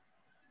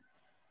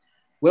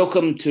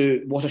Welcome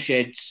to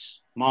Watershed's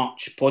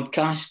March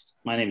podcast.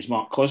 My name is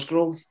Mark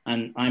Cosgrove,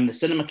 and I'm the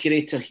cinema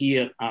curator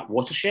here at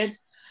Watershed.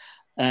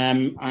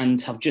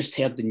 And have just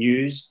heard the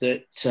news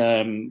that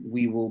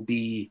we will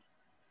be,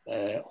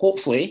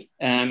 hopefully,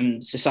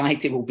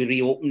 society will be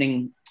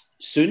reopening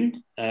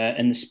soon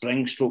in the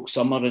spring stroke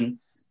summer, and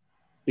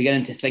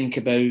beginning to think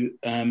about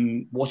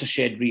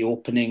Watershed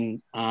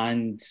reopening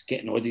and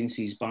getting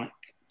audiences back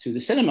to the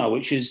cinema,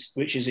 which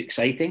is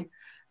exciting.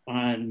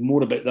 And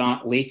more about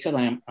that later,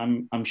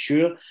 I'm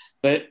sure.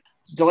 But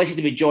delighted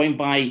to be joined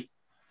by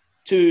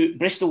two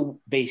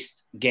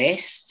Bristol-based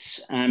guests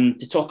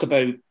to talk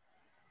about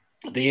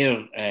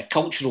their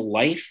cultural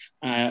life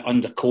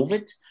under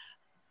COVID.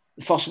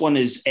 The first one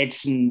is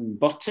Edson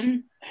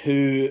Burton,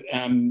 who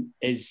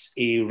is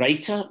a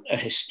writer, a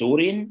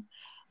historian,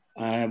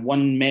 a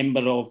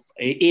member of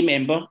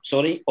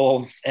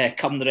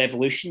Come the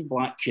Revolution,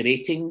 Black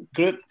Curating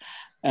Group,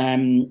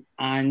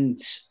 and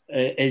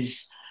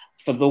is,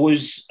 for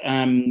those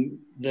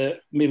that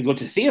maybe go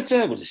to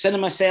theatre, go to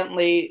cinema,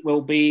 certainly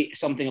will be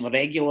something of a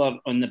regular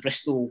on the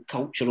Bristol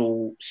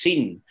cultural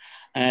scene.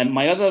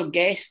 My other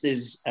guest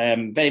is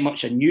very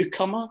much a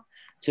newcomer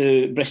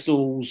to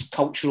Bristol's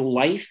cultural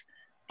life,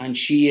 and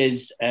she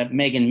is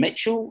Megan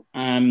Mitchell,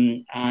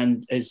 and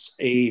is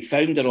a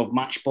founder of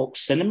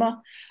Matchbox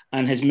Cinema,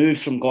 and has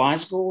moved from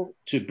Glasgow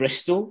to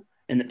Bristol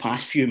in the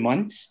past few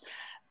months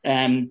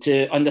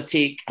to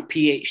undertake a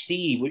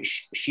PhD,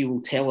 which she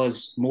will tell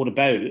us more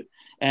about.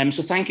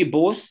 So thank you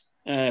both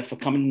for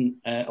coming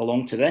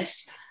along to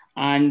this.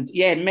 And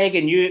yeah,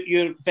 Megan,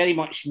 you're very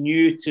much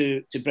new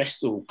to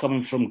Bristol,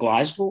 coming from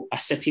Glasgow, a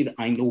city that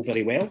I know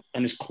very well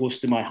and is close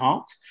to my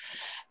heart.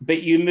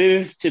 But you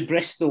moved to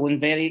Bristol in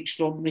very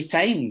extraordinary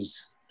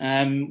times.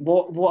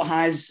 What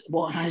has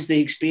the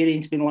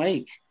experience been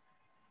like?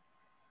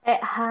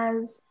 It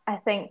has, I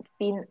think,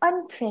 been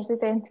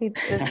unprecedented,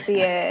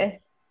 is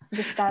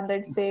the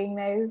standard saying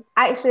now.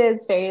 Actually,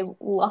 it's very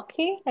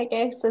lucky, I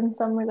guess, in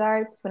some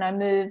regards. When I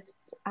moved,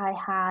 I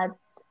had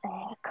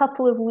a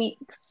couple of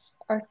weeks,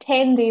 or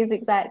 10 days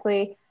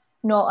exactly,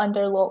 not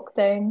under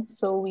lockdown.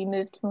 So we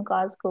moved from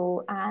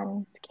Glasgow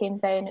and came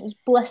down. It was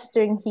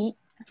blistering heat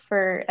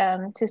for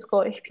two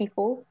Scottish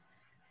people.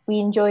 We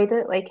enjoyed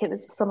it like it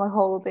was a summer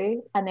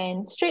holiday, and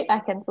then straight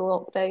back into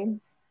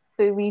lockdown.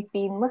 But we've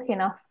been lucky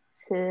enough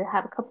to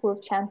have a couple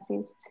of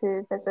chances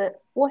to visit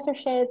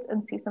Watersheds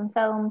and see some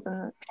films,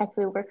 and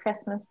particularly over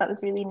Christmas, that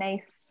was really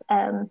nice.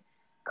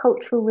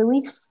 Cultural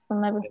relief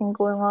from everything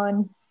going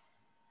on.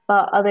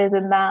 But other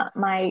than that,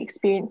 my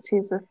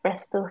experiences of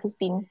Bristol has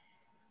been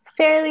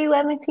fairly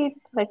limited.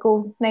 I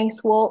go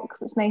nice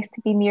walks. It's nice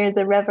to be near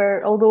the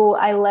river. Although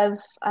I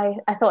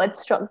thought I'd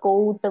struck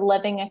gold by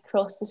living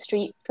across the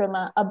street from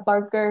a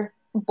burger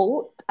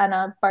boat and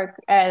a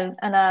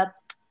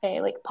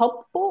like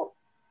pub boat,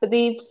 but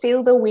they've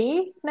sailed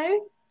away now,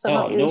 so I'm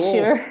not really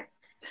sure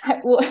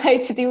how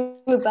to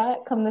deal with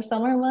that come the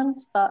summer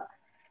months. But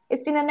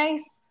it's been a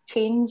nice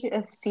change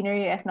of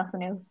scenery, if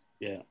nothing else.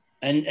 Yeah,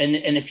 and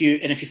if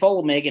you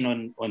follow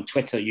Megan on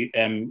Twitter,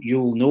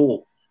 you'll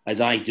know,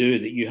 as I do,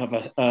 that you have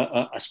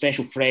a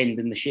special friend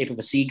in the shape of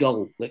a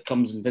seagull that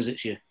comes and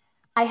visits you.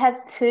 I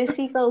have two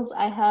seagulls.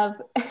 I have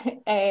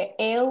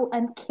L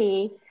and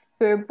K,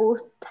 who are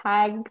both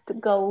tagged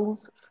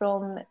gulls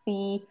from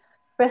the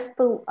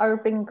Bristol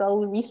Urban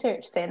Gull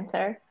Research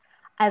Centre,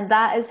 and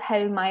that is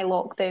how my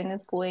lockdown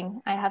is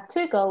going. I have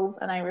two gulls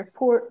and I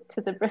report to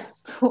the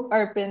Bristol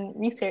Urban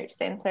Research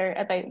Centre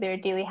about their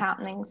daily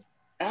happenings.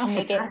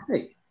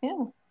 Fantastic.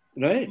 Yeah.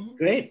 Right,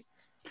 great.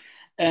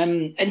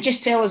 And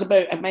just tell us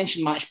about, I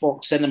mentioned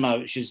Matchbox Cinema,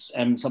 which is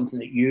something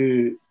that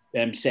you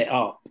set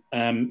up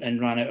and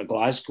ran out of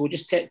Glasgow.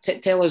 Just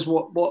tell us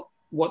what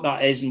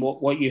that is and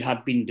what you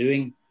have been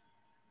doing.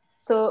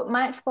 So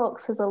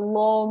Matchbox has a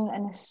long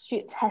and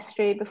astute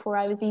history before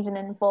I was even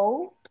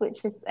involved,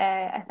 which is,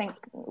 I think,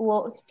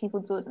 lots of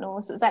people don't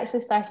know. So it was actually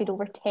started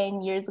over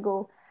 10 years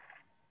ago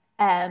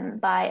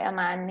by a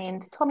man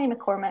named Tommy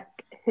McCormick,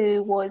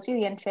 who was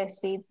really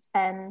interested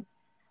in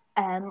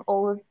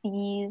all of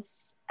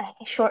these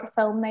short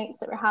film nights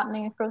that were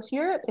happening across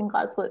Europe. In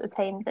Glasgow at the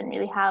time didn't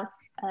really have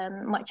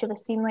much of a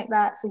scene like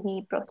that. So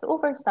he brought it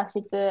over,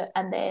 started to do it,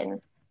 and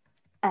then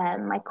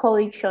my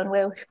colleague Sean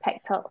Welsh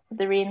picked up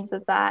the reins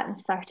of that and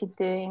started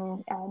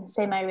doing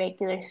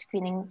semi-regular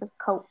screenings of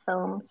cult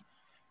films.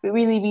 But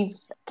really, we've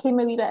came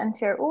a wee bit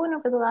into our own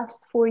over the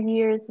last 4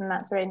 years, and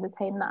that's around the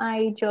time that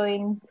I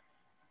joined,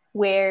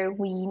 where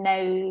we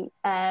now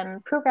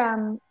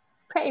programme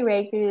pretty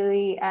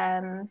regularly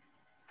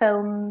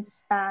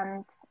films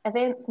and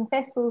events and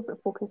festivals that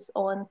focus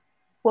on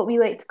what we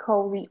like to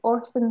call the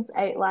orphans,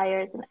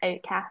 outliers, and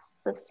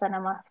outcasts of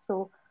cinema.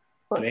 So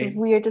lots of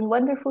weird and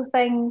wonderful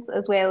things,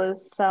 as well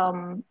as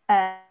some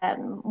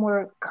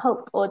more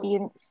cult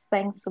audience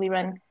things. So we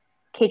run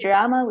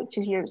Cagerama, which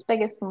is Europe's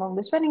biggest and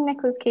longest running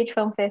Nicolas Cage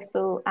film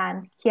festival,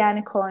 and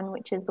KeanuCon,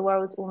 which is the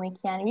world's only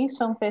Keanu Reeves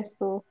film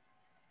festival.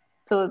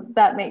 So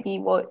that might be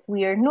what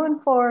we are known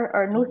for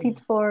or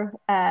noted for.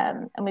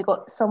 And we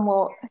got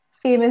somewhat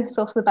famous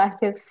off the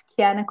back of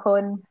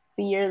KeanuCon.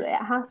 the year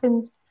that it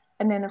happened.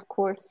 And then, of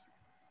course,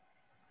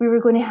 we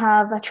were going to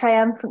have a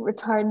triumphant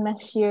return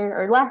this year,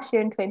 or last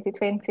year in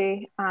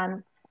 2020,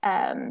 and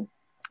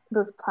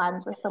those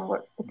plans were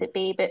somewhat put at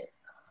bay. But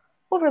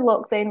over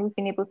lockdown, we've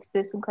been able to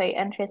do some quite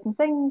interesting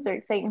things or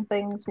exciting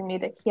things. We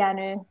made a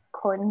Keanu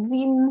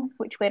Con-zine,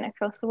 which went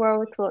across the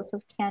world to lots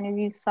of Keanu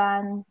Reeves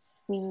fans.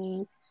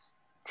 We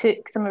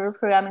took some of our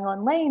programming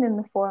online in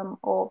the form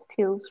of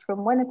Tales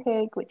from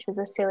Winnipeg, which was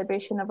a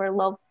celebration of our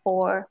love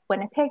for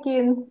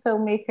Winnipeggian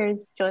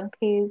filmmakers, John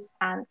Pays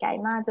and Guy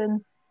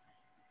Maddin.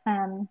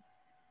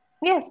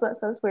 Yes,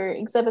 that's us. We're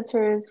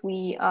exhibitors.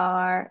 We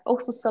are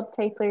also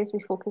subtitlers. We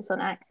focus on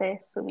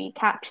access. So we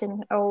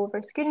caption all of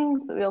our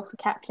screenings, but we also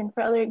caption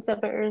for other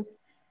exhibitors.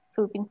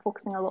 So we've been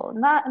focusing a lot on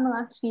that in the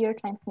last year,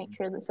 trying to make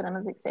sure that cinema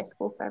is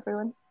accessible for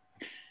everyone.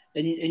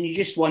 And you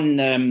just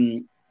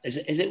won, is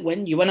it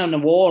win? You won an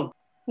award.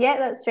 Yeah,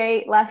 that's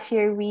right. Last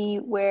year we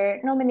were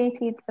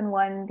nominated and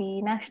won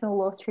the National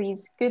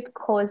Lottery's Good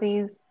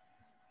Causes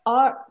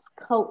Arts,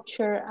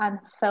 Culture and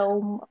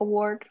Film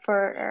Award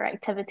for our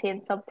activity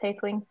in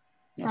subtitling.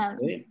 That's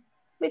great.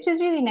 Which was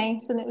really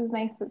nice, and it was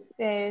nice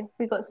that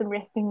we got some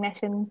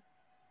recognition.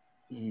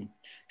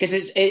 Because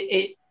it's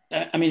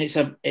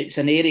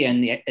an area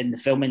in the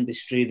film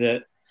industry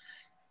that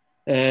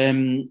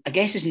I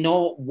guess is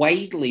not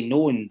widely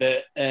known,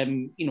 but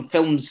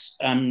films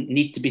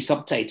need to be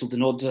subtitled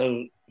in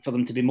order for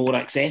them to be more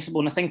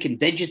accessible. And I think in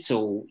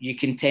digital, you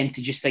can tend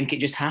to just think it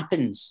just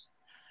happens,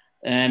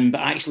 but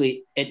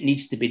actually it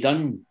needs to be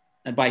done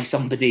by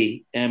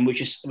somebody,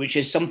 which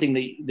is something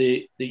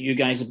that you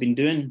guys have been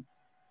doing.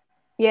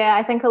 Yeah,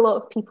 I think a lot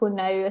of people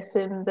now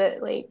assume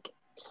that like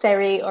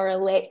Siri or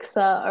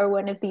Alexa or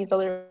one of these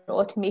other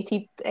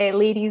automated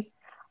ladies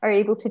are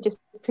able to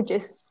just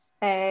produce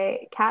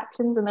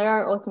captions, and there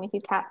are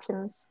automated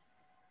captions,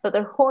 but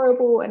they're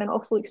horrible and an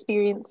awful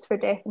experience for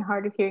deaf and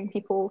hard of hearing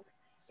people.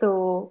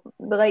 So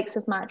the likes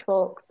of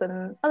Matchbox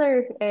and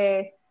other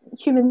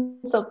human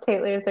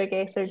subtitlers, I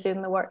guess, are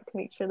doing the work to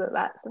make sure that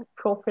that's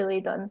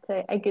properly done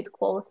to a good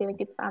quality and a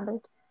good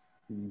standard.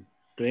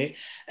 Great.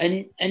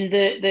 And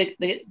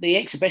the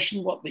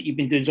exhibition work that you've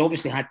been doing has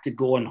obviously had to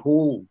go on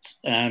hold,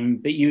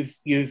 but you've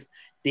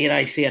dare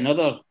I say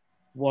another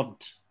word,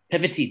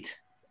 pivoted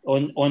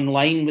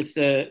online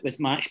with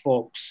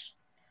Matchbox.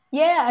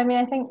 Yeah, I mean,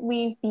 I think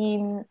we've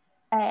been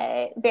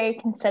very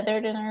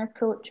considered in our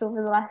approach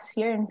over the last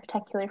year, in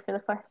particular for the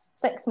first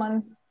 6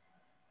 months.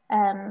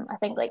 I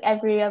think like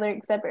every other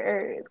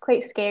exhibitor, it's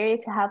quite scary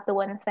to have the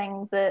one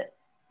thing that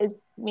is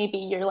maybe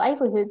your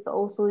livelihood, but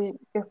also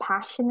your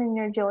passion and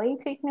your joy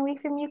taken away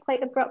from you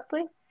quite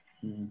abruptly.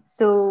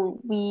 So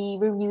we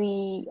were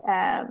really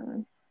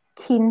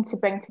keen to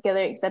bring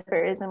together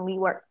exhibitors, and we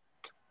worked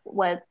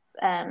with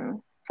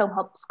Film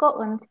Hub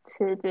Scotland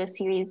to do a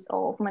series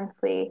of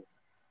monthly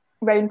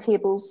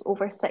roundtables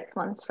over 6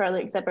 months for other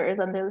exhibitors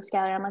under the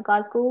Scalarama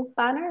Glasgow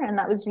banner, and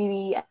that was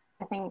really,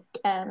 I think,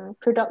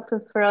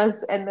 productive for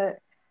us in that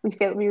we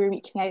felt we were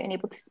reaching out and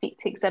able to speak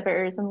to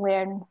exhibitors and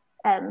learn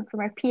from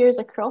our peers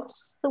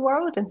across the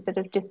world instead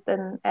of just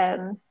in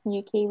the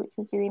UK, which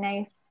was really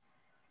nice.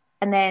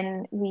 And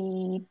then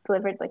we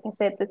delivered, like I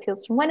said, the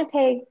Tales from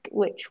Winnipeg,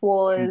 which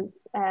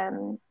was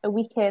a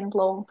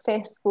weekend-long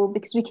festival,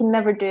 because we can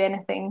never do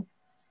anything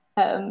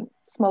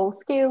small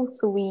scale.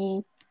 So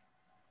we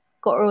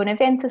got our own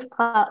eventive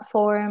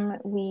platform.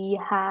 We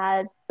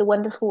had the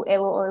wonderful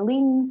Ella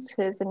Orleans,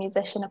 who's a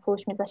musician, a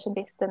Polish musician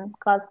based in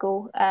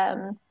Glasgow,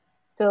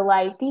 do a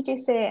live DJ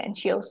set, and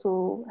she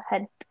also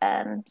had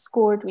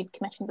we'd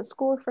commissioned a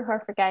score for her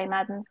for Guy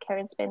Maddin's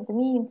Karen Spend to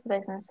Me in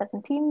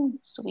 2017,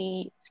 so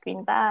we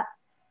screened that.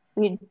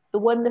 We had the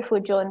wonderful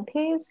John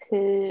Pays,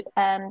 who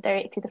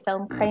directed the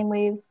film Crime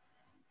Wave.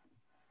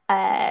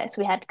 So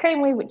we had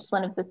Crime Wave, which is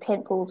one of the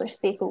tentpoles or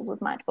staples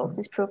of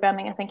Matchbox's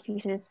programming. I think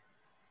if you've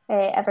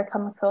ever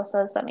come across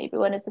us, that may be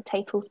one of the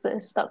titles that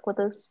has stuck with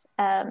us.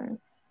 And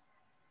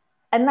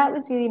that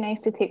was really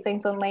nice to take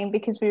things online,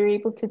 because we were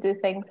able to do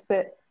things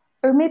that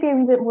or maybe a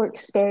wee bit more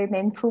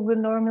experimental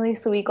than normally.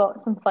 So we got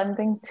some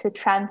funding to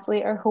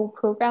translate our whole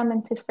programme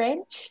into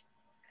French,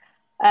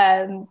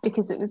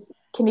 because it was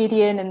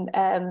Canadian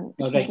and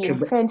Canadian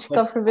and French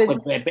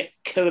government.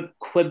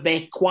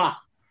 Quebecois.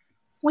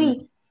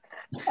 Oui.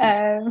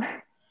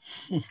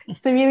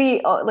 So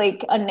really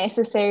like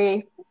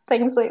unnecessary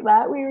things like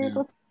that we were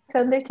able to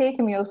undertake,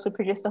 and we also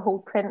produced a whole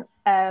print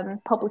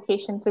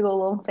publication to go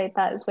alongside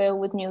that as well,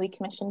 with newly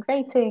commissioned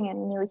writing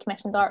and newly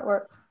commissioned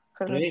artwork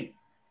from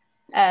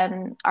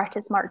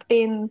artist Mark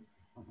Baines.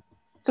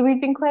 So we've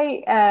been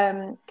quite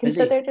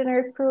considered in our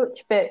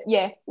approach, but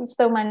yeah, we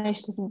still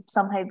managed to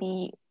somehow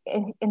be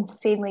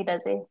insanely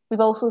busy.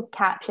 We've also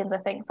captioned, I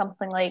think,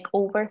 something like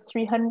over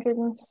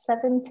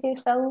 370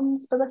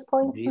 films by this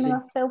point in the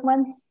last 12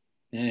 months.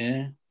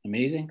 Yeah,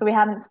 amazing. So we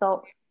haven't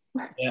stopped.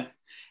 Yeah.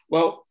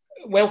 Well,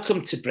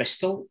 welcome to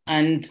Bristol,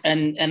 and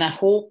I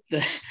hope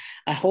that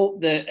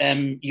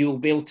you'll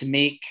be able to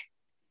make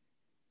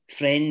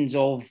friends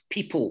of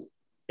people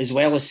as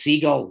well as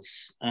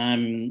seagulls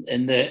in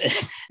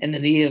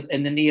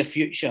the near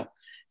future.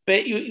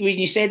 But when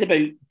you said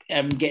about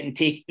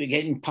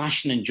getting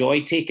passion and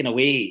joy taken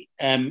away,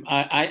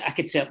 I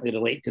could certainly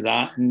relate to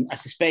that, and I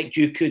suspect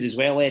you could as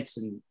well,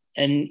 Edson.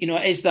 And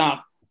is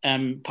that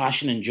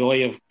passion and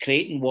joy of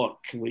creating work,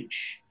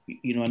 which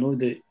I know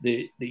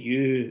that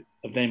you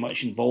are very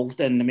much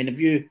involved in. I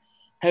mean,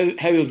 how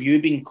have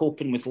you been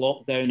coping with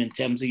lockdown in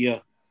terms of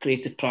your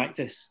creative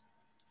practice?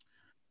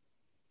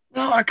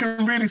 Well, I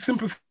can really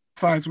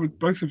sympathise with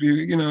both of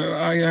you.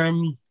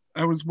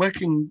 I was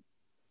working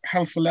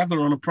Hell for Leather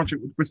on a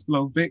project with Bristol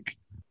Old Vic,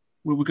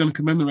 where we're going to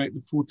commemorate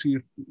the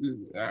 40th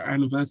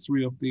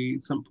anniversary of the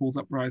St. Paul's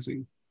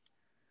Uprising.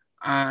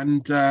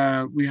 And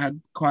we had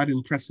quite an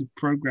impressive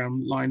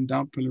program lined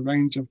up and a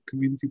range of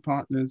community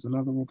partners and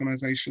other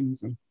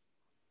organizations.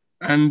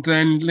 And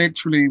then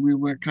literally we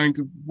were kind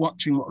of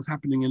watching what was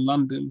happening in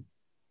London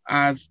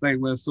as they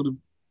were sort of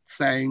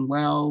saying,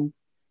 well,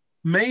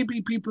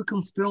 maybe people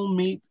can still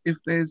meet if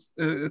there's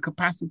a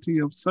capacity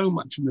of so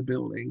much in the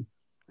building.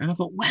 And I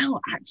thought,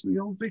 well, actually,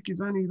 Old Vic is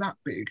only that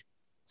big.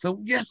 So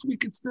yes, we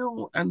could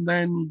still, and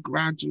then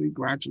gradually,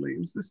 it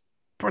was this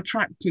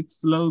protracted,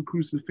 slow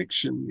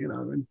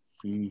crucifixion,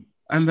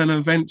 and then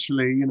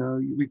eventually,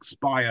 you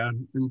expire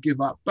and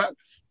give up. But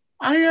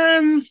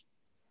I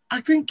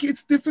think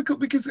it's difficult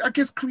because I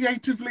guess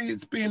creatively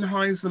it's been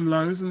highs and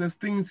lows, and there's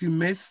things you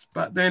miss,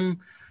 but then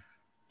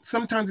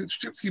sometimes it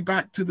strips you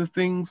back to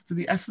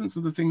the essence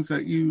of the things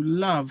that you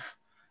love,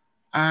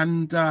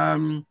 and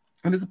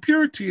there's a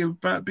purity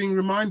about being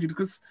reminded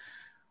because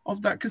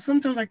of that. Because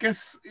sometimes I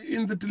guess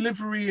in the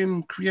delivery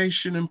and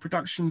creation and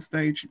production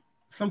stage,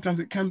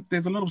 sometimes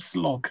there's a lot of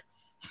slog.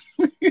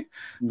 There's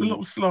a lot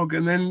of slog,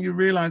 and then you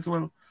realize,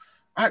 well,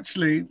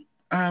 actually,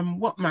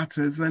 what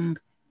matters. And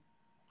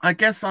I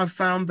guess I've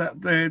found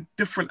that there are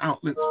different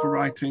outlets for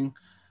writing.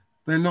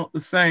 They're not the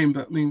same,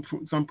 but I mean, for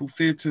example,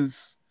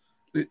 theatres,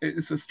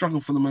 it's a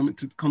struggle for the moment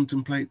to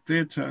contemplate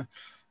theatre,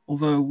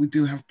 although we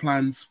do have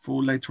plans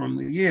for later on in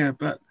the year.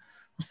 But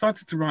I've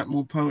started to write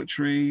more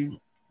poetry,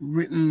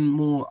 written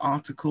more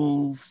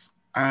articles,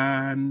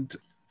 and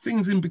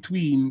things in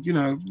between,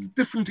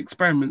 different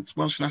experiments,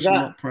 Welsh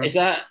National Opera. Does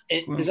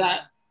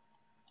that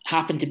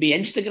happen to be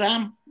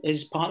Instagram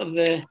as part of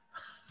the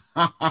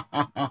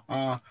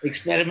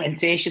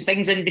experimentation?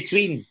 Things in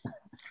between.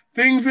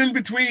 Things in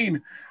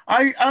between.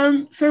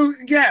 I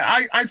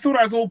thought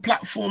I was all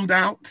platformed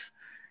out,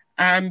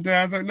 and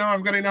I thought, no,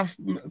 I've got enough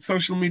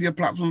social media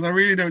platforms. I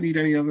really don't need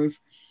any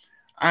others.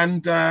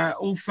 And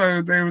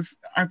also there was,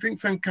 I think,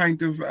 some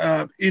kind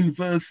of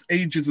inverse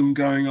ageism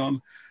going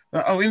on.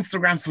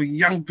 Instagram's for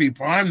young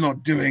people. I'm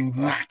not doing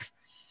that.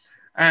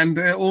 And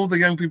all the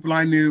young people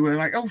I knew were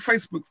like, oh,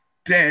 Facebook's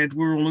dead.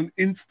 We're all on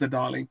Insta,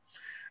 darling.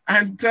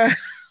 And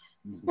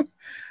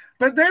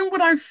but then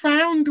what I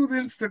found with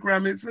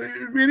Instagram is it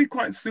really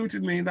quite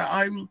suited me that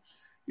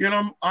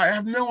I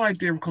have no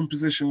idea of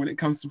composition when it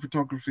comes to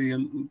photography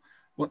and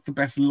what's the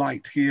best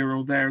light here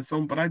or there and so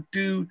on. But I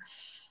do,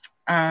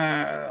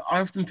 I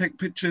often take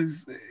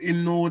pictures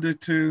in order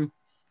to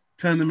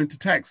turn them into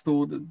text,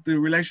 or the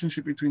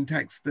relationship between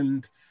text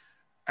and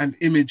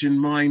image in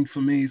mind for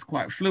me is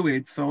quite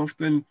fluid. So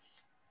often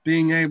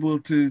being able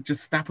to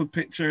just snap a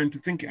picture and to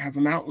think it has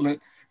an outlet,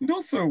 and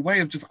also a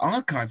way of just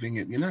archiving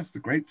it, that's the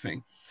great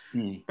thing.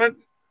 But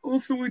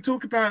also we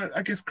talk about,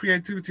 I guess,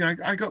 creativity.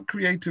 I got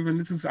creative, and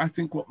this is, I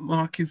think, what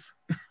Mark is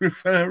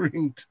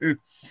referring to.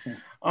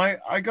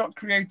 I got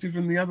creative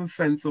in the other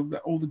sense of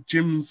that all the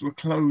gyms were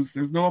closed.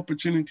 There's no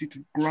opportunity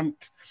to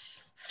grunt,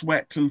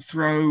 sweat, and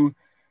throw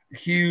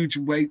huge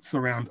weights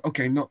around.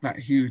 Okay, not that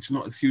huge,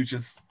 not as huge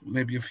as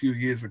maybe a few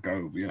years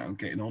ago,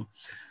 getting on.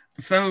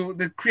 So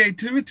the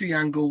creativity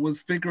angle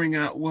was figuring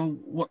out, well,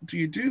 what do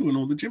you do when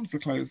all the gyms are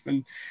closed?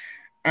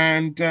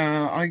 And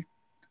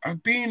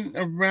I've been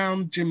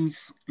around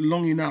gyms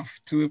long enough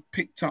to have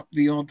picked up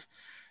the odd,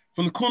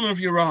 from the corner of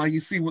your eye,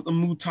 you see what the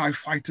Muay Thai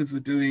fighters are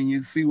doing,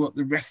 you see what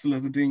the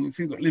wrestlers are doing, you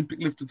see what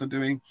Olympic lifters are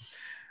doing,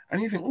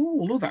 and you think,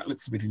 oh, all of that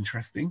looks a bit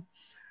interesting.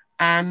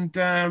 And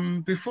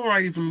before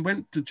I even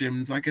went to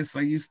gyms, I guess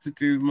I used to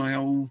do my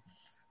old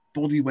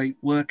body weight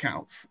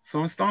workouts.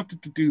 So I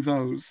started to do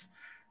those.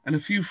 And a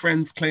few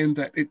friends claimed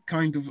that it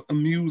kind of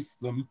amused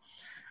them.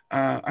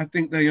 I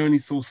think they only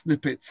saw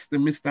snippets. They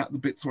missed out the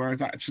bits where I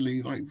was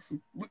actually like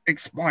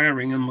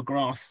expiring in the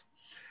grass.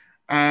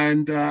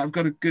 And I've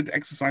got a good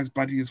exercise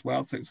buddy as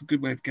well. So it's a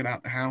good way to get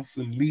out the house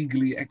and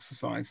legally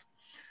exercise.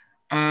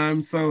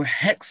 So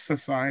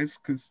hexercise,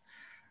 because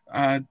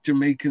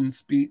Jamaican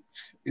speech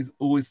is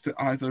always to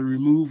either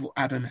remove or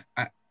add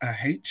a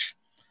H.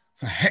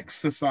 So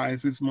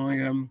hexercise is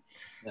my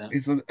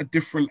is a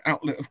different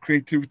outlet of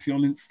creativity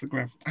on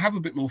Instagram. I have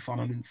a bit more fun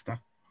on Insta.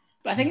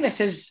 But I think this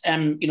is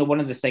one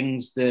of the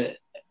things that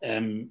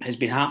has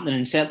been happening,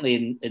 and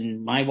certainly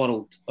in my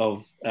world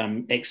of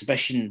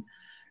exhibition.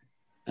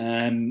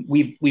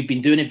 We've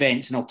been doing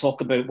events, and I'll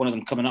talk about one of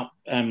them coming up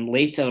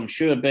later, I'm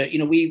sure. But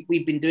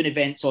we've been doing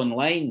events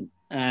online.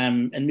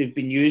 And we've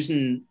been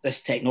using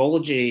this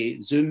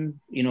technology, Zoom,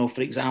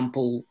 for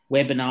example,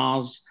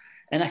 webinars,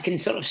 and I can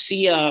sort of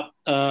see a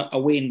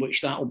way in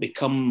which that will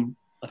become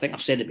I think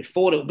I've said it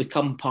before, it will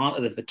become part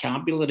of the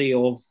vocabulary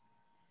of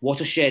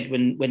Watershed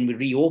when we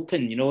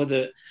reopen. You know,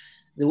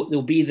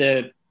 there'll be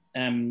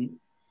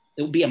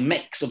there'll be a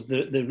mix of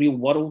the real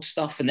world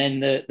stuff and then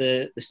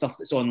the stuff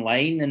that's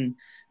online, and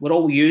we're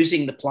all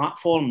using the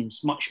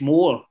platforms much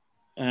more.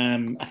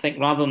 I think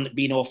rather than it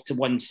being off to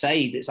one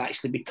side, it's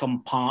actually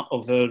become part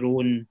of our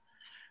own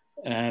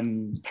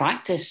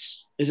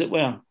practice, as it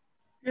were.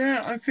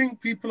 Yeah, I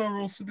think people are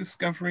also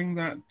discovering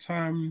that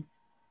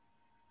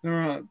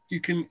you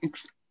can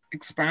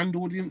expand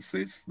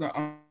audiences that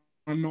are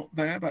not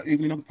there, but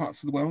even in other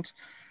parts of the world.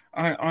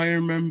 I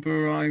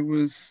remember I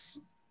was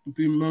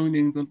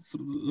bemoaning the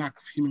sort of lack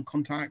of human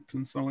contact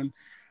and so on.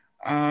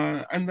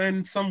 And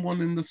then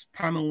someone in this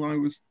panel I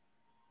was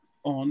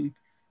on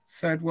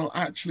said, well,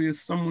 actually,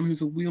 as someone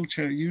who's a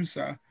wheelchair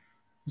user,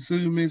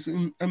 Zoom is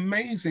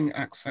amazing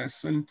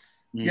access. And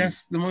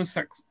yes, the most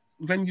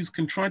venues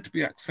can try to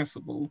be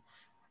accessible.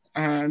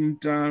 And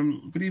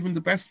but even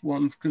the best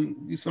ones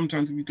can,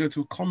 sometimes if you go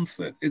to a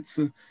concert, it's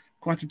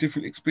quite a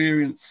different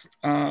experience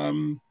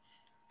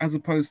as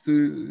opposed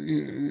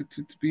to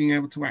being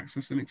able to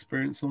access an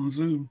experience on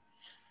Zoom.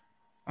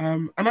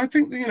 And I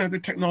think the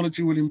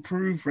technology will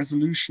improve,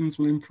 resolutions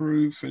will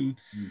improve, and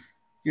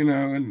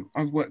and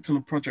I've worked on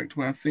a project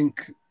where I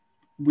think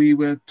we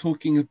were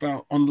talking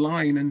about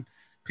online, and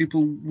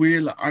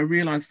I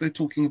realized they're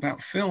talking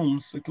about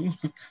films, they're talking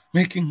about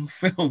making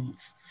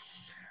films.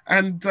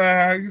 And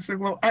you say,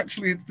 well,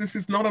 actually, this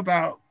is not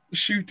about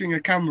shooting a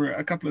camera,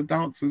 a couple of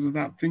dancers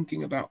without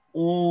thinking about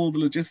all the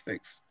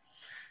logistics.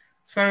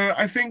 So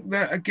I think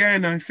that,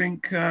 again,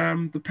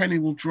 the penny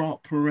will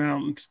drop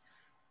around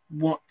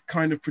what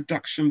kind of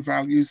production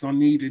values are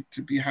needed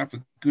to have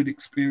a good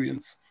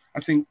experience. I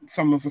think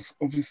some of us,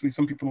 obviously,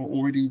 some people are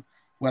already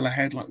well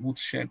ahead, like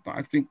Watershed, but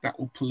I think that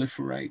will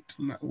proliferate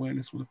and that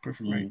awareness will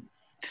proliferate.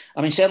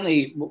 I mean,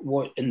 certainly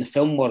what in the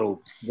film world,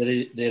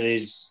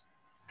 there's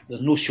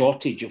no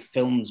shortage of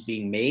films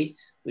being made,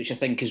 which I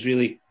think is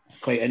really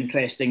quite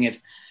interesting. If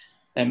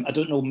I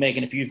don't know,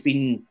 Megan, if you've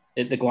been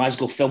at the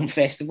Glasgow Film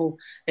Festival,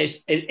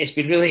 it's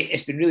been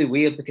really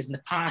weird, because in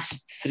the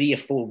past 3 or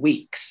 4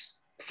 weeks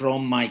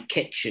from my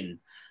kitchen,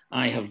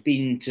 I have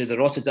been to the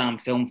Rotterdam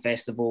Film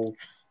Festival,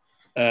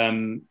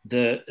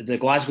 the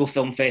Glasgow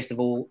Film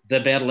Festival, the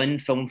Berlin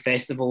Film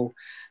Festival,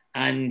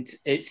 and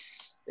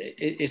it's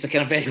a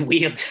kind of very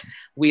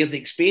weird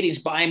experience.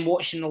 But I'm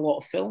watching a lot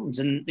of films,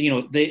 and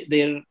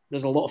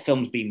there's a lot of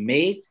films being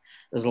made,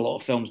 there's a lot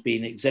of films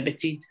being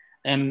exhibited,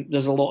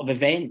 there's a lot of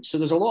events, so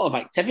there's a lot of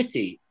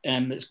activity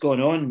that's going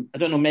on. I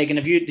don't know, Megan,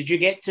 did you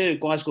get to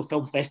Glasgow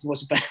Film Festival?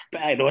 It's a bit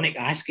ironic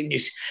asking you.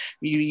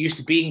 You used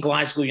to be in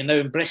Glasgow, you're now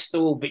in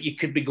Bristol, but you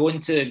could be going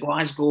to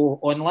Glasgow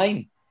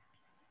online.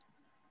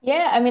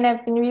 Yeah, I mean,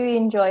 I've been really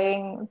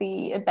enjoying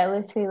the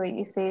ability, like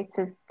you say,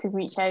 to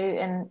reach out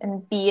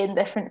and be in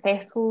different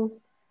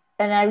festivals.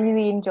 And I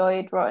really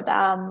enjoyed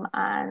Rotterdam,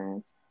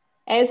 and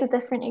it is a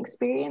different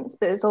experience,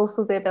 but it's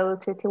also the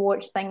ability to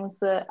watch things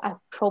that I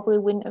probably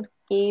wouldn't have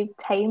gave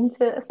time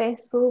to at a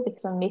festival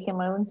because I'm making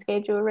my own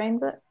schedule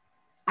around it.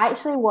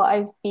 Actually, what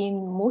I've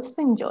been most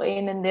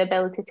enjoying and the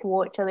ability to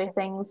watch other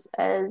things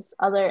is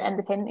other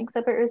independent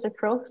exhibitors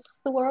across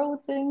the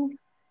world doing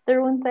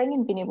their own thing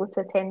and being able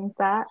to attend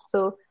that.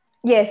 So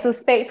yeah, so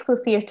Spectacle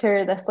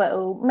Theatre, this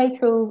little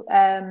micro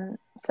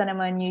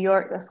cinema in New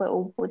York, this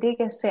little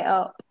bodega set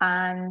up,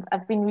 and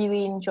I've been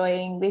really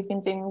enjoying, they've been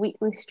doing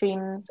weekly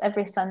streams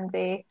every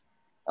Sunday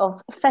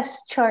of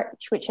Fist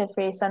Church, which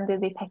every Sunday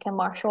they pick a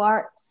martial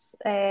arts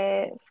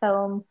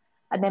film,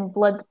 and then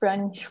Blood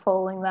Brunch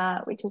following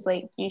that, which is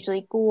like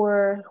usually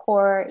gore,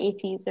 horror,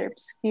 80s or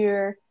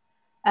obscure,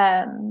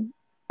 and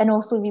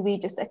also really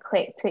just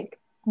eclectic,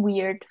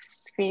 weird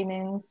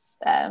screenings.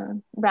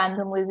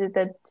 Randomly they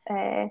did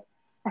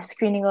a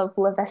screening of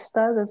La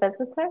Vista, The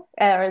Visitor,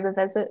 or The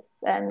Visit,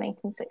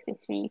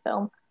 1963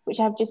 film, which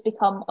I've just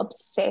become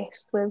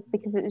obsessed with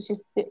because it was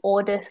just the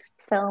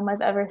oddest film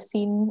I've ever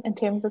seen in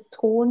terms of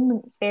tone.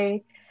 It's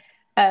very,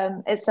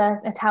 it's an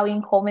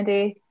Italian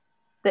comedy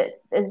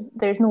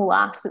there's no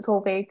laughs. It's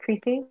all very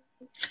creepy.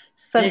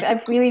 So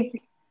I've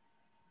really.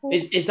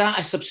 Is that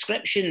a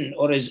subscription,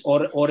 or is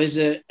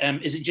it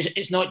just,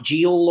 it's not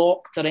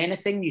geo-locked or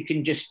anything? You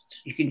can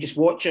just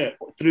watch it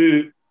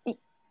through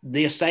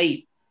their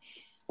site.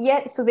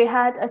 Yeah, so they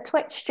had a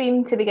Twitch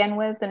stream to begin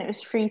with, and it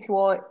was free to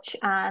watch.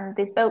 And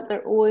they've built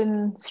their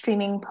own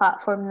streaming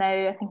platform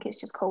now. I think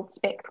it's just called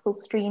Spectacle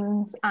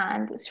Streams,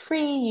 and it's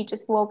free. You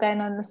just log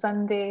in on the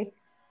Sunday,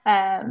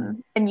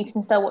 and you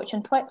can still watch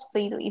on Twitch, so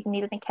you don't even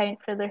need an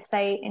account for their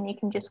site, and you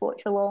can just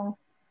watch along.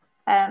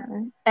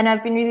 And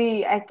I've been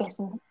really, I guess,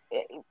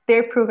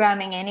 their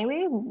programming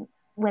anyway,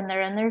 when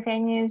they're in their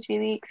venue, is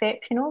really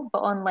exceptional. But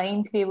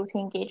online, to be able to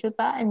engage with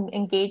that and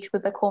engage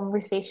with the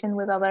conversation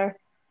with other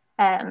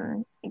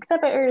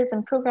exhibitors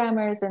and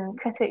programmers and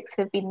critics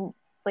who have been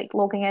like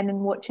logging in and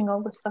watching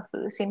all the stuff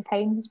at the same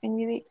time has been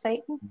really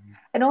exciting.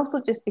 And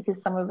also just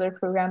because some of their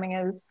programming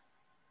is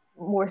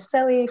more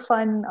silly,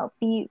 fun,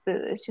 upbeat,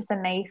 it's just a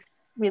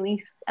nice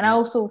release. And I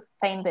also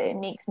find that it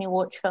makes me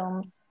watch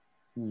films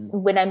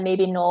when I'm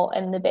maybe not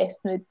in the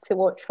best mood to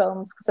watch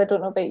films, because I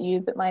don't know about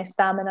you, but my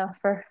stamina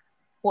for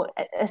what,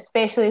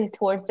 especially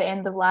towards the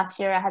end of last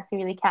year, I had to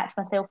really catch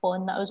myself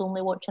on that I was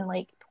only watching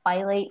like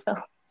Twilight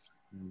films.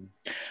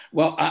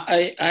 Well,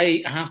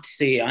 I have to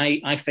say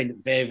I find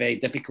it very, very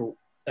difficult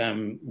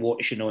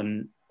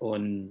watching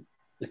on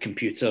the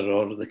computer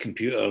or the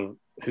computer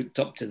hooked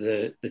up to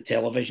the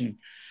television,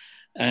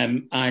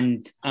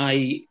 and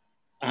I'm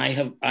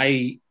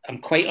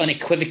quite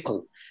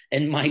unequivocal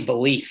in my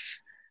belief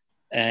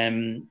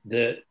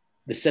that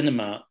the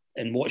cinema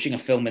and watching a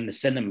film in the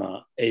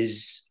cinema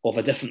is of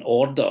a different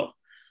order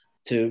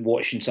to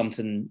watching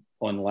something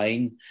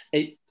online.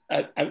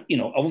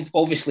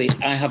 Obviously,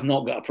 I have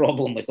not got a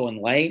problem with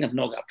online. I've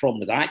not got a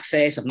problem with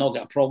access. I've not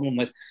got a problem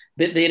with,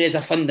 but there is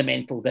a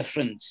fundamental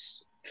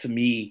difference for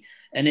me,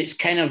 and it's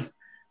kind of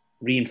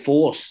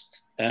reinforced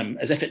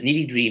as if it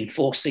needed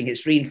reinforcing.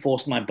 It's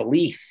reinforced my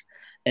belief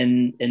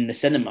in the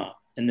cinema,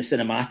 in the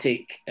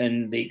cinematic,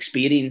 and the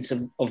experience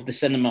of the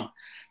cinema.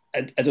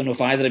 I don't know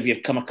if either of you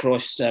have come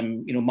across,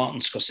 Martin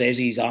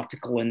Scorsese's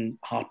article in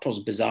Harper's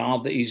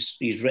Bazaar that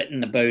he's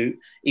written about.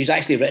 He's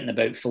actually written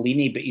about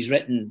Fellini, but he's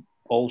written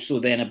also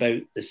then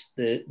about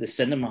the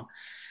cinema,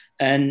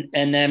 and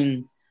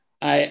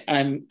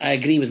I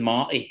agree with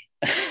Marty,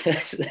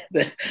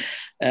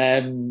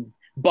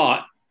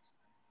 but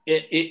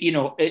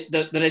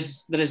there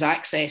is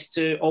access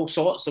to all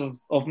sorts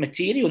of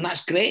material, and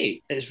that's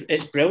great.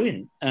 It's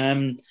brilliant.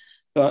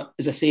 But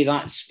as I say,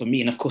 that's for me,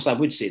 and of course I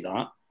would say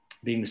that,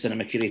 being the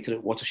cinema curator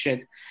at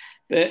Watershed.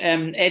 But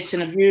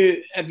Edson, has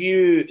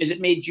it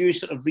made you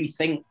sort of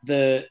rethink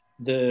the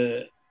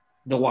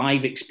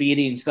live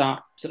experience,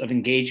 that sort of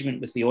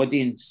engagement with the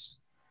audience?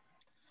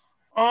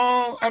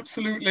 Oh,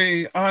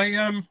 absolutely.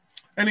 And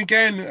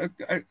again,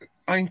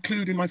 I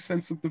include in my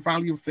sense of the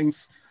value of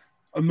things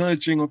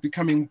emerging or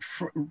being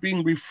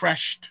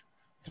refreshed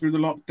through the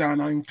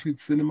lockdown. I include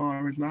cinema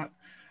in that.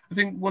 I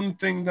think one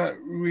thing that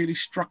really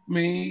struck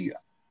me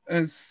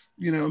as,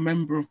 a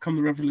member of Come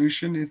the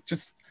Revolution is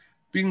just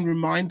being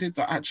reminded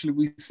that actually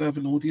we serve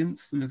an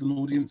audience, and there's an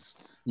audience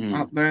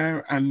out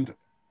there. And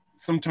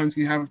sometimes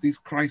you have these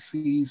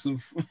crises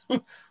of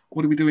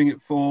what are we doing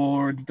it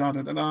for, and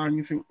and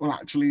you think, well,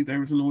 actually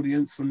there is an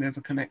audience and there's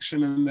a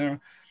connection, and there are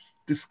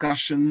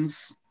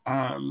discussions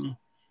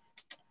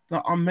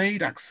that are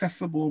made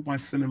accessible by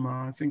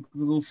cinema. I think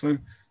there's also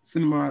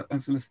cinema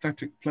as an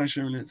aesthetic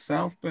pleasure in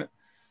itself, but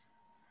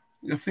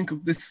I think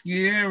of this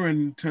year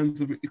in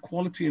terms of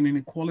equality and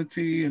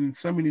inequality, and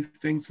so many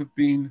things have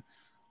been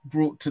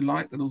brought to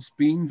light that has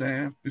been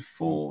there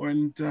before.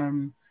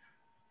 And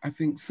I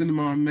think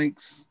cinema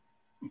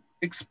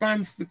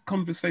expands the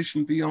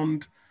conversation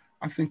beyond,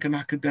 I think, an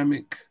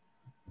academic,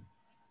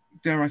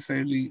 dare I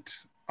say,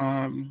 elite,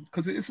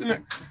 because it's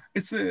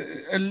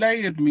a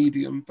layered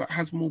medium, but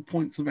has more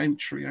points of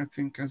entry, I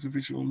think, as a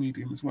visual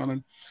medium as well.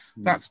 And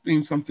that's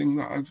been something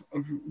that I've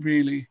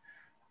really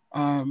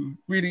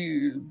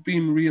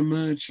been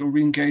re-emerged or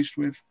re-engaged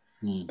with,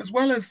 as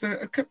well as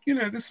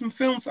there's some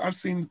films that I've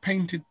seen,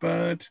 Painted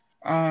Bird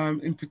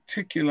in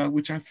particular,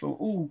 which I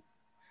thought,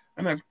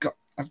 and I've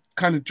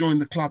kind of joined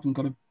the club and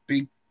got a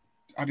big,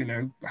 I don't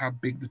know how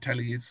big the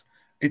telly is.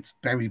 It's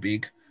very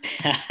big.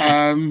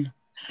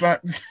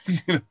 But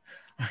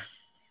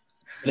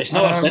it's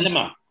not a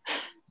cinema.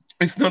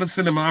 It's not a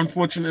cinema,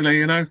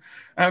 unfortunately.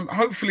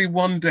 Hopefully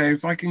one day,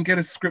 if I can get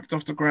a script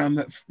off the ground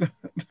that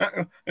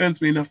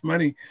earns me enough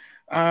money,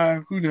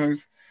 who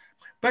knows?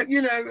 But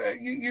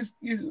there's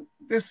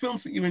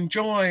films that you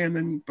enjoy,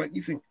 but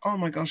you think, oh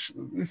my gosh,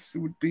 this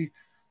would be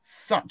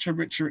such a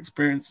richer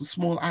experience. The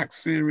Small Axe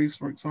series,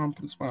 for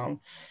example, as well.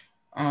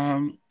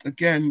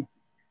 Again,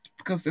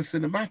 because they're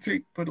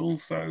cinematic, but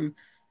also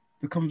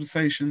the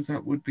conversations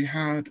that would be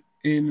had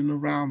in and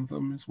around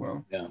them as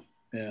well. Yeah.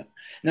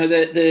 Now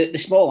the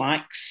Small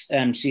Axe,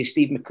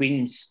 Steve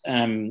McQueen's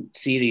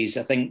series,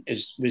 I think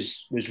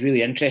was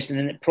really interesting,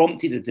 and it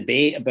prompted a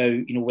debate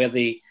about where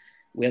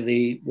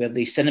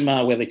the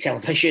cinema, where the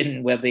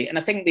television, and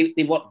I think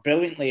they worked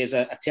brilliantly as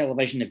a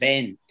television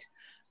event,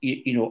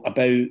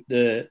 about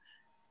the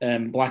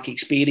Black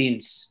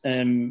experience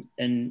in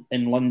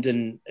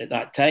London at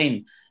that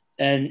time.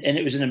 And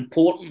it was an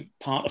important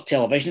part of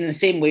television in the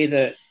same way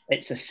that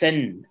It's a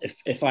Sin,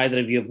 if either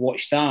of you have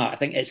watched that. I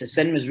think It's a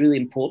Sin was really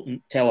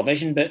important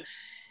television, but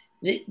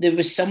there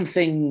was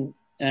something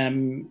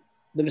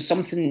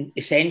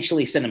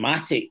essentially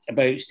cinematic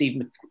about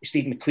Steve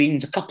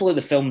McQueen's, a couple of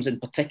the films in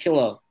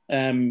particular.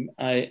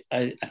 I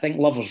think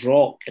Lovers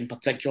Rock in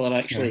particular,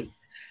 actually.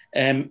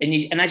 Yeah.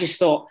 And I just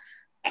thought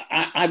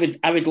I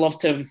would love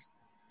to have,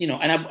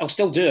 and I'll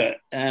still do it,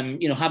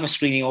 have a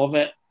screening of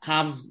it,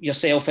 have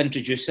yourself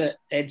introduce it,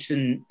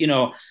 Edson,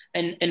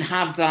 and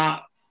have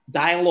that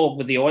dialogue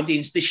with the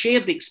audience, the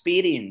shared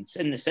experience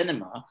in the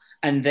cinema,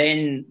 and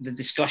then the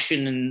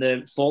discussion and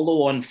the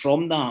follow-on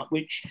from that,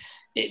 which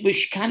you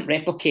can't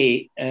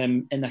replicate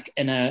in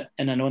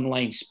an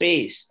online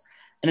space.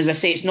 And as I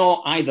say, it's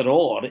not either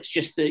or. It's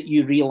just that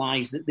you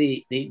realise that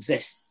they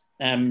exist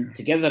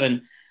together.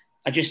 And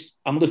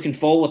I'm looking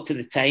forward to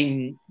the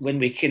time when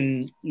we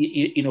can,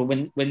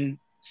 when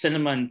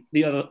cinema and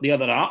the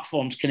other art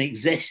forms can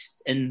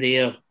exist in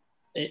their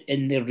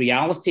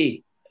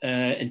reality,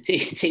 and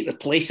take the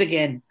place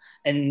again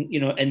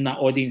in that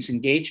audience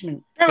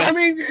engagement. Well, I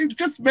mean,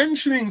 just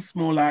mentioning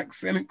Small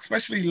Axe, and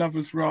especially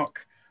Lovers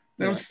Rock,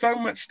 there was so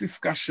much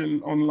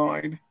discussion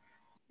online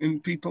in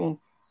people.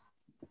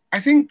 I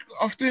think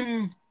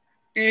often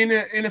in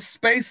a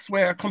space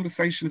where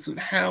conversations are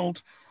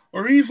held,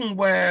 or even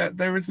where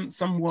there isn't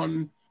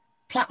someone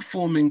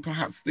platforming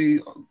perhaps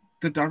the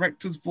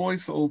director's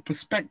voice or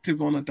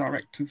perspective on a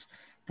director's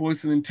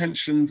voice and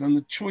intentions and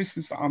the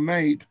choices that are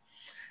made.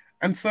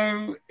 And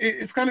so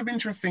it's kind of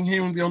interesting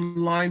hearing the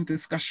online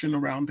discussion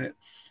around it.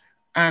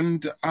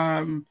 And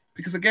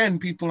because again,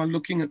 people are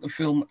looking at the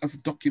film as a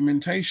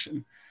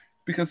documentation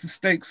because the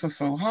stakes are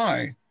so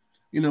high.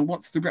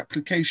 What's the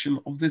replication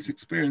of this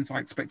experience? I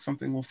expect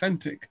something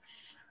authentic.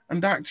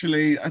 And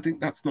actually, I think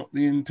that's not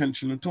the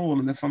intention at all.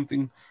 And there's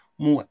something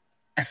more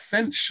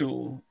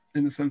essential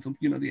in the sense of,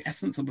 the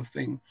essence of the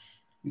thing,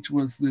 which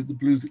was the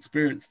blues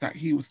experience that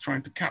he was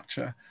trying to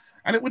capture.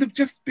 And it would have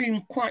just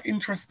been quite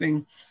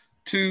interesting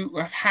to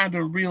have had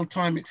a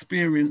real-time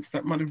experience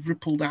that might have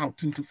rippled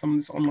out into some of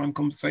this online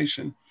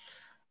conversation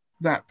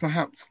that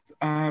perhaps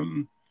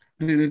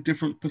did a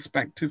different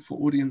perspective for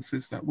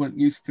audiences that weren't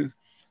used to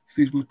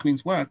Stephen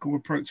McQueen's work or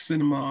approach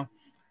cinema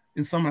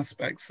in some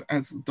aspects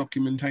as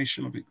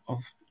documentation of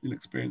an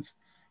experience.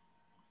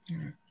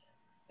 Yeah.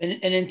 And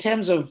in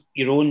terms of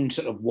your own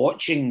sort of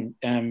watching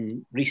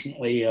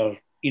recently, or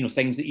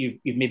things that you've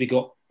maybe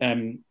got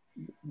that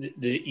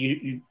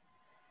you're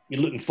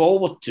looking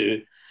forward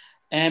to,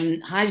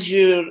 have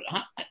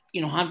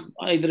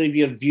either of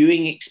your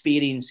viewing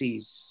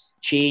experiences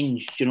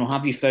changed?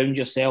 Have you found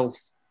yourself?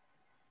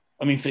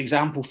 I mean, for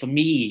example, for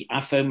me,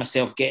 I found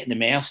myself getting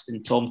immersed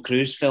in Tom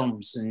Cruise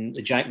films and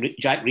the Jack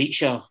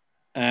Reacher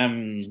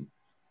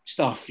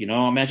stuff. I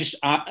mean, I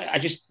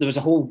just there was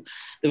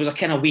a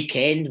kind of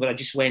weekend where I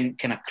just went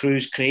kind of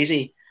cruise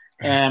crazy,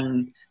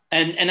 and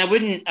I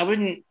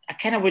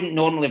kind of wouldn't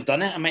normally have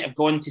done it. I might have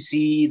gone to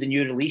see the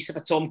new release of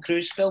a Tom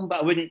Cruise film,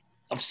 but I wouldn't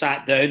have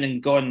sat down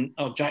and gone,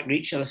 "Oh, Jack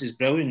Reacher, this is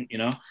brilliant,"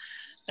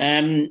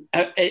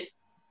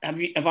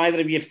 Have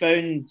either of you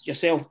found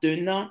yourself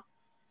doing that?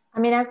 I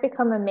mean, I've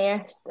become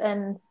immersed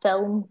in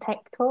film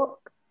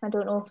TikTok. I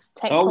don't know if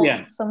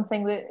TikTok's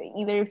something that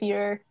either of you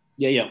are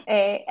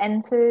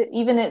into.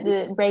 Even at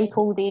the ripe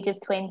old age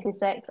of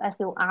 26, I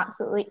feel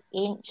absolutely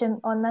ancient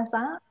on this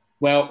app.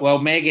 Well,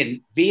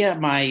 Megan, via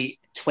my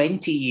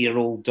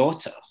 20-year-old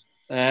daughter,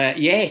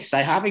 yes,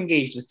 I have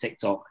engaged with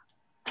TikTok.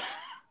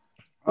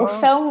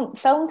 Well,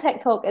 film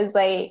TikTok is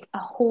like a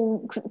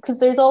whole, because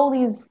there's all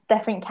these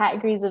different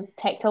categories of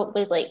TikTok.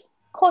 There's like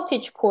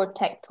cottagecore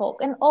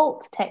TikTok and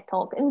alt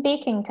TikTok and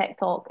baking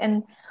TikTok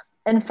and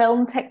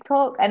film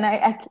TikTok. And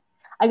I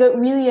got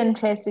really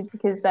interested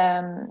because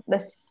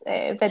this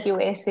video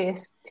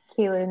essayist,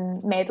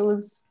 Kaylin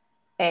Meadows,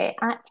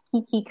 at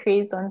Kiki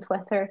Crazed on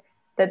Twitter,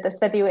 did this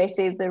video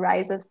essay, The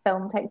Rise of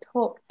Film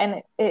TikTok. And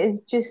it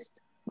is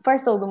just,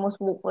 first of all, the most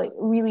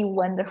really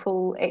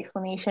wonderful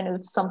explanation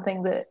of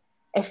something that,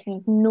 if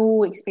you've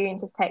no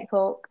experience of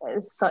TikTok,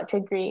 is such a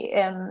great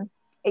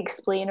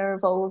explainer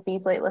of all of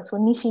these little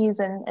niches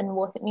and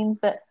what it means.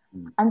 But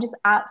I'm just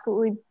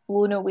absolutely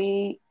blown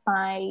away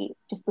by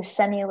just the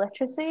cine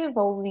literacy of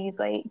all these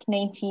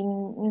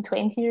 19 and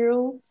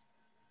 20-year-olds.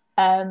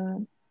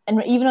 And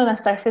even on a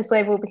surface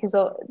level, because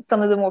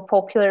some of the more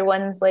popular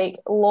ones,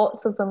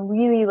 lots of them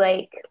really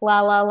like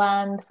La La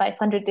Land,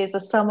 500 Days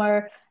of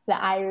Summer,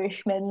 The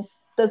Irishman.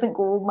 Doesn't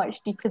go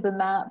much deeper than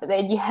that, but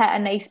then you hit a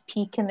nice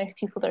peak and there's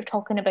people that are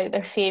talking about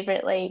their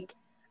favourite,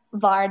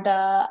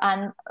 Varda,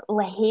 and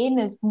Lahane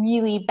is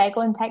really big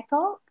on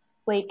TikTok,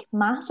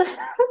 massive.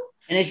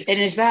 And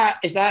is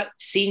that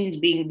scenes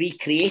being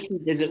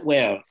recreated, as it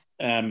were,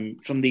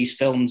 from these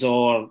films,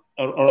 or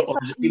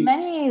it's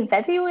many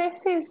video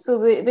essays? So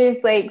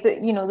there's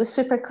the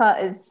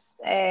supercut is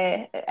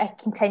a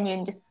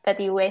continuing just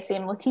video essay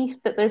motif,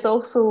 but there's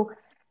also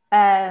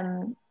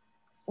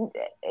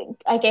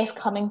I guess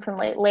coming from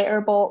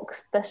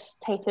Letterboxd, this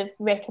type of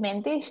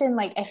recommendation,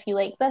 if you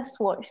like this,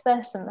 watch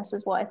this, and this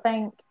is what I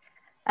think.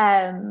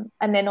 And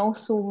then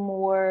also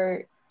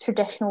more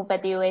traditional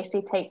video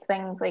essay type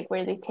things,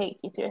 where they take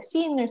you through a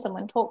scene or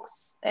someone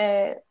talks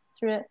through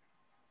it.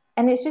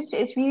 And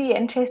it's really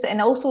interesting.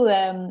 And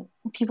also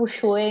people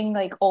showing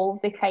all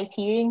of the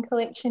Criterion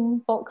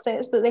Collection box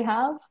sets that they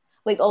have.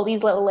 All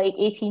these little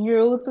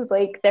 18-year-olds with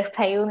their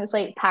pile, and it's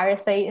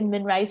Parasite and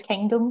Moonrise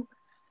Kingdom.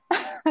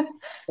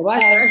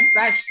 Well,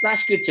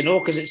 that's good to know,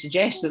 because it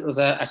suggests that there's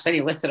a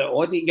cine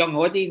literate young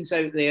audience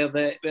out there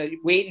that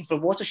waiting for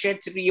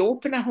Watershed to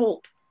reopen, I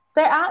hope.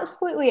 There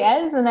absolutely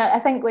is, and I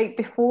think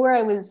before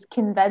I was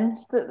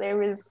convinced that there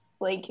was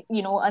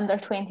under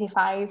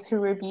 25s who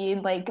were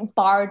being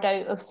barred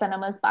out of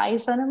cinemas by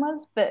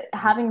cinemas, but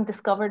having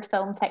discovered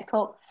film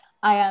TikTok,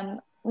 I am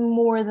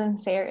more than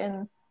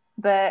certain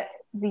that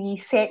the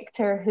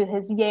sector who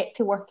has yet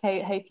to work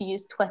out how to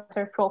use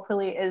Twitter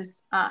properly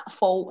is at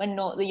fault and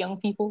not the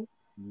young people.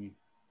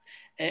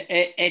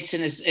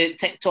 Edson, is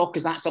TikTok,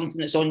 is that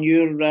something that's on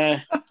your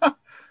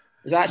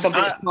is that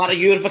something that's part of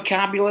your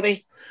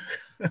vocabulary?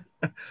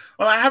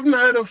 Well, I haven't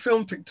heard of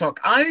film TikTok.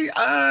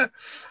 I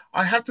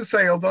have to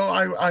say, although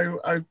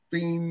I've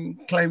been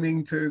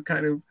claiming to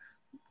kind of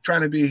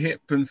trying to be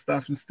hip and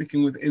stuff and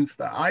sticking with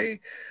Insta, I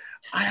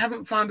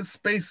haven't found a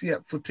space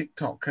yet for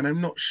TikTok, and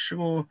I'm not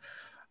sure.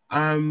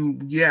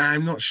 I'm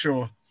not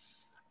sure.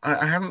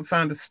 I haven't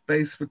found a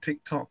space for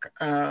TikTok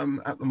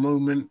at the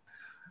moment.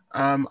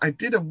 I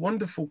did a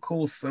wonderful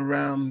course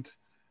around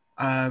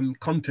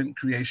content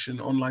creation,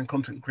 online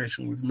content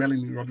creation with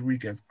Melanie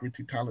Rodriguez,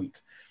 Gritty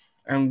Talent.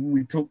 And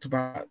we talked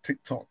about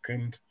TikTok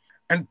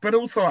but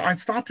also I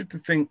started to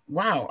think,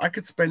 wow, I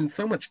could spend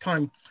so much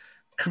time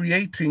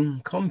creating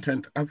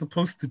content as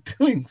opposed to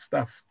doing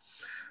stuff.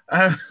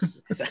 And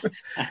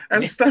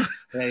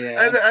stuff.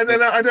 And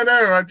then I don't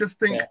know, I just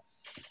think,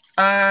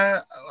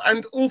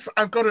 and also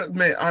I've got to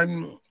admit,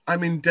 I'm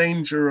in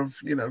danger of,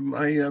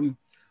 my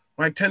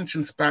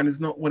attention span is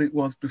not what it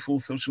was before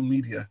social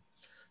media.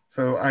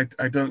 So I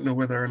don't know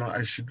whether or not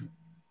I should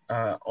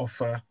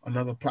offer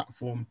another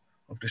platform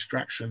of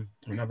distraction,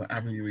 or another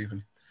avenue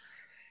even.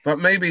 But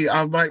maybe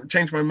I might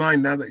change my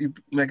mind now that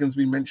Megan's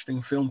been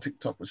mentioning film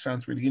TikTok, which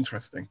sounds really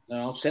interesting.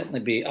 No, I'll certainly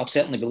be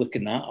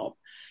looking that up.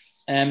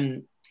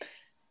 I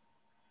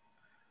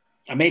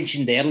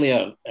mentioned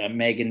earlier,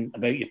 Megan,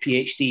 about your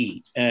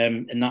PhD,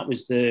 and that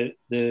was the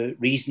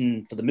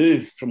reason for the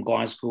move from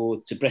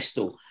Glasgow to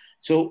Bristol.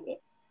 So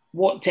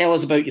tell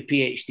us about your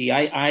PhD.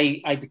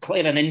 I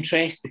declare an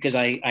interest because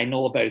I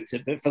know about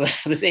it, but for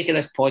the sake of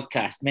this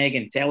podcast,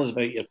 Megan, tell us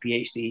about your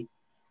PhD.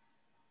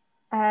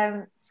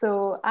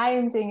 So I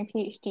am doing a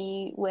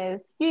PhD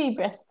with UWE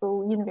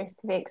Bristol,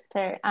 University of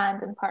Exeter,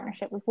 and in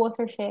partnership with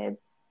Watershed,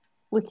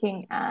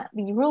 looking at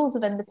the roles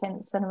of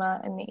independent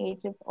cinema in the age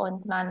of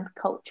on-demand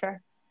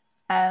culture.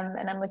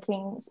 And I'm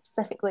looking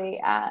specifically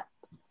at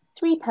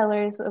 3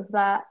 pillars of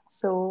that.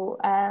 So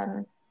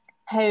how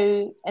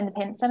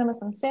independent cinemas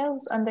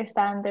themselves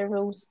understand their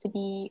roles to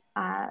be,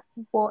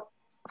 what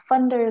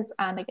funders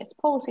and I guess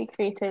policy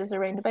creators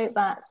around about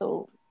that,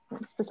 so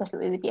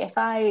specifically the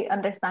BFI,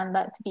 understand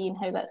that to be and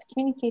how that's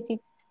communicated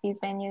to these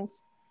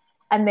venues,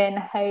 and then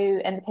how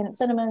independent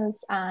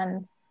cinemas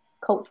and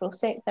cultural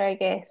sector, I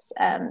guess,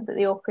 that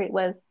they operate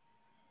with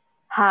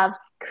have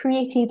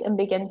created and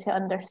begin to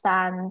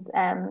understand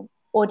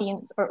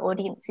audience or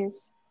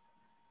audiences.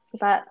 So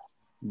that's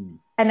and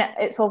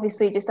it's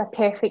obviously just a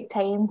perfect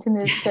time to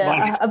move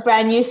to a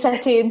brand new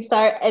city and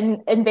start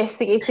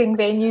investigating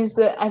venues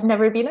that I've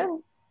never been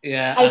in.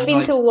 Yeah, I've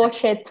been to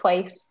Watershed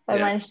twice. I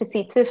managed to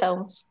see 2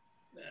 films.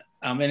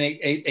 I mean,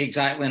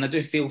 exactly, and I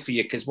do feel for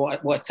you, because what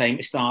a time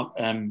to start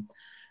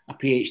a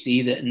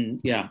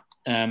PhD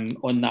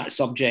on that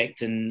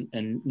subject,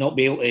 and not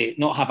be able to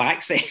not have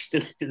access to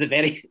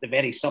the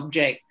very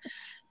subject.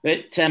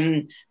 But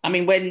I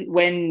mean,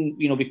 when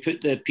we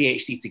put the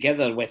PhD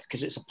together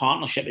because it's a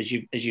partnership,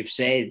 as you've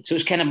said, so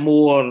it's kind of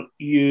more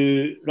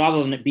you,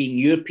 rather than it being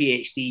your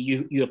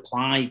PhD, you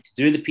applied to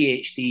do the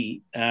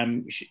PhD,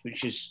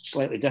 which is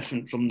slightly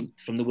different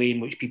from the way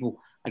in which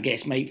people, I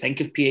guess, might think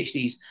of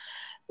PhDs.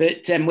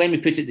 But when we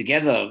put it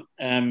together,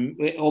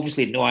 we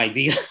obviously had no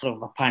idea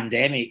of a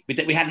pandemic.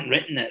 We hadn't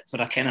written it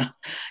for a kind of,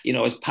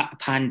 as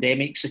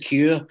pandemic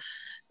secure.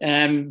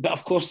 But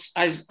of course,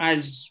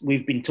 as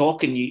we've been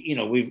talking,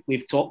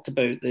 we've talked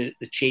about the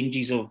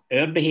changes of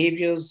our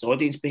behaviours,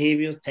 audience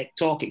behaviour,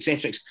 TikTok,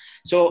 etc.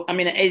 So, I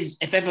mean, it is,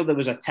 if ever there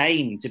was a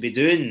time to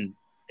be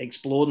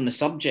exploring the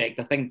subject,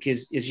 I think,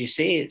 as you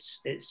say,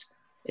 it's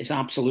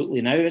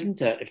absolutely now,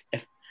 isn't it?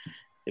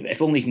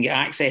 If only you can get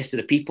access to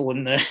the people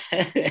in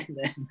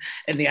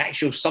the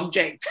actual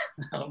subject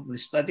of the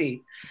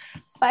study.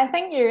 But I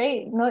think you're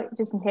right, not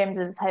just in terms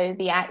of how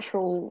the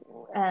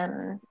actual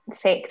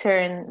sector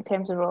and in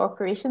terms of our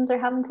operations are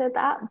having to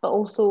adapt, but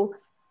also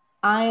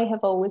I have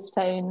always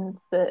found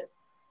that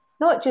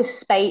not just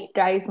spite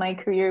drives my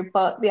career,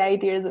 but the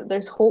idea that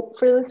there's hope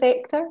for the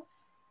sector.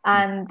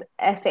 And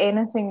if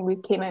anything,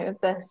 we've came out of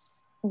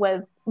this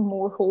with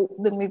more hope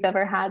than we've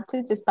ever had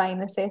to, just by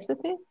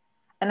necessity.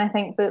 And I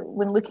think that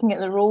when looking at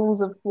the roles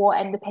of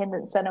what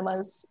independent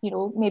cinemas,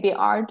 maybe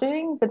are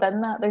doing within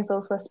that, there's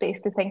also a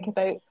space to think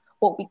about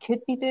what we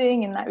could be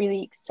doing in that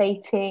really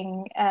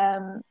exciting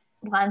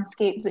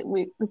landscape that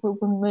we're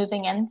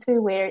moving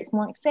into, where it's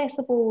more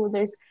accessible,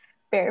 there's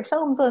better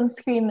films on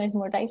screen, there's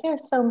more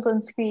diverse films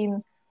on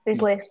screen,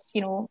 there's less,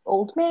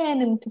 old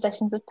men in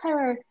positions of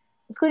power.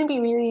 It's going to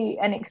be really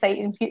an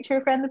exciting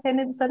future for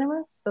independent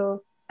cinemas.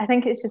 So I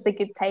think it's just a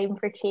good time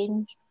for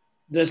change.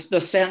 There's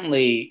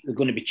certainly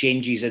going to be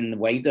changes in the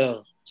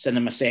wider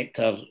cinema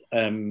sector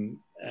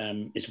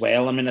as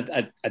well. I mean,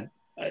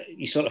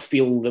 you sort of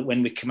feel that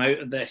when we come out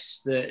of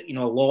this, that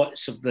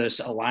lots of the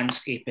sort of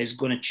landscape is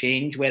going to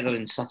change, whether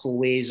in subtle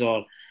ways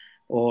or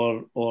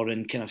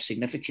in kind of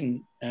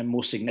significant,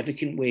 more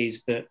significant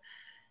ways. But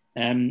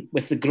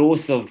with the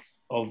growth of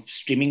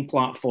streaming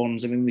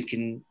platforms. I mean, we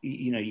can,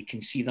 you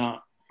can see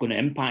that going to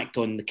impact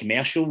on the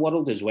commercial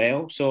world as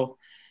well. So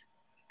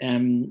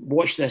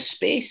watch this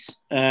space,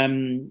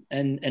 and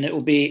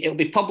it'll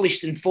be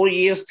published in 4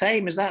 years'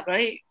 time. Is that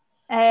right?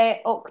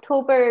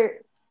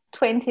 October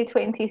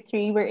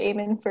 2023, we're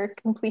aiming for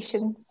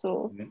completion,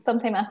 so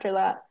sometime after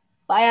that.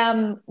 But I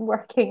am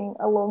working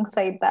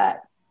alongside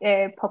that,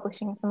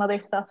 publishing some other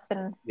stuff,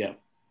 and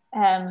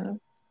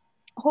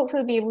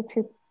hopefully be able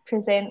to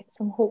present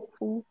some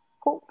hopeful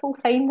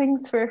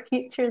findings for a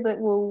future that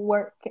will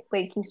work,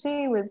 like you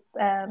say, with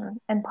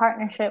in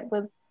partnership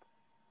with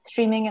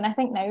streaming. And I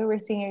think now we're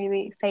seeing a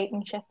really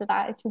exciting shift of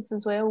attitudes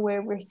as well,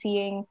 where we're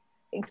seeing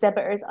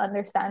exhibitors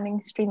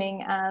understanding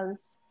streaming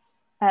as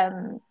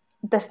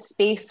the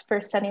space for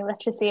cine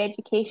literacy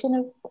education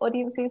of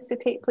audiences to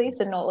take place,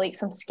 and not like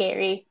some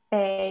scary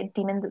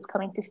demon that's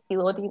coming to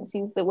steal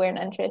audiences that weren't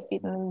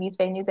interested in these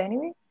venues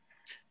anyway.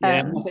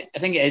 Yeah, I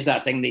think it is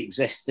that thing that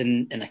exists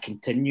in a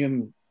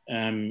continuum,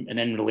 and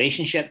in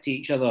relationship to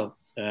each other.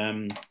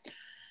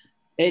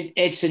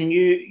 Edson,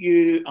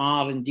 you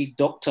are indeed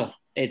Dr.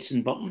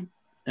 Edson Burton,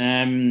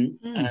 and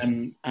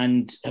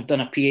have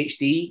done a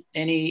PhD.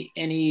 Any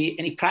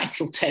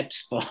practical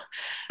tips for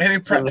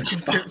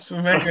tips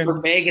for Megan? For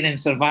Megan in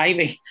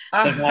surviving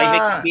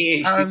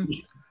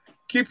PhD?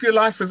 Keep your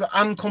life as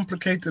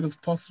uncomplicated as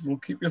possible.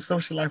 Keep your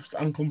social life as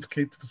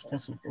uncomplicated as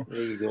possible.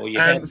 There you go.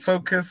 And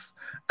focus,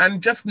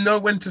 and just know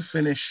when to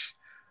finish.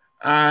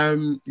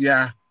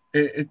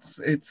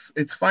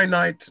 It's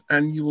finite,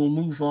 and you will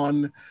move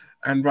on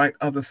and write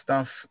other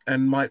stuff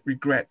and might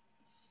regret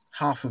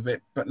half of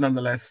it, but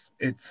nonetheless,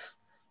 it's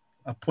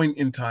a point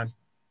in time.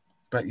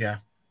 But yeah.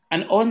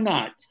 And on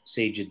that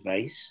sage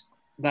advice,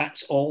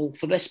 that's all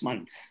for this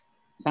month.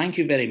 Thank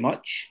you very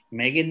much,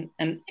 Megan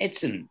and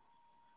Edson.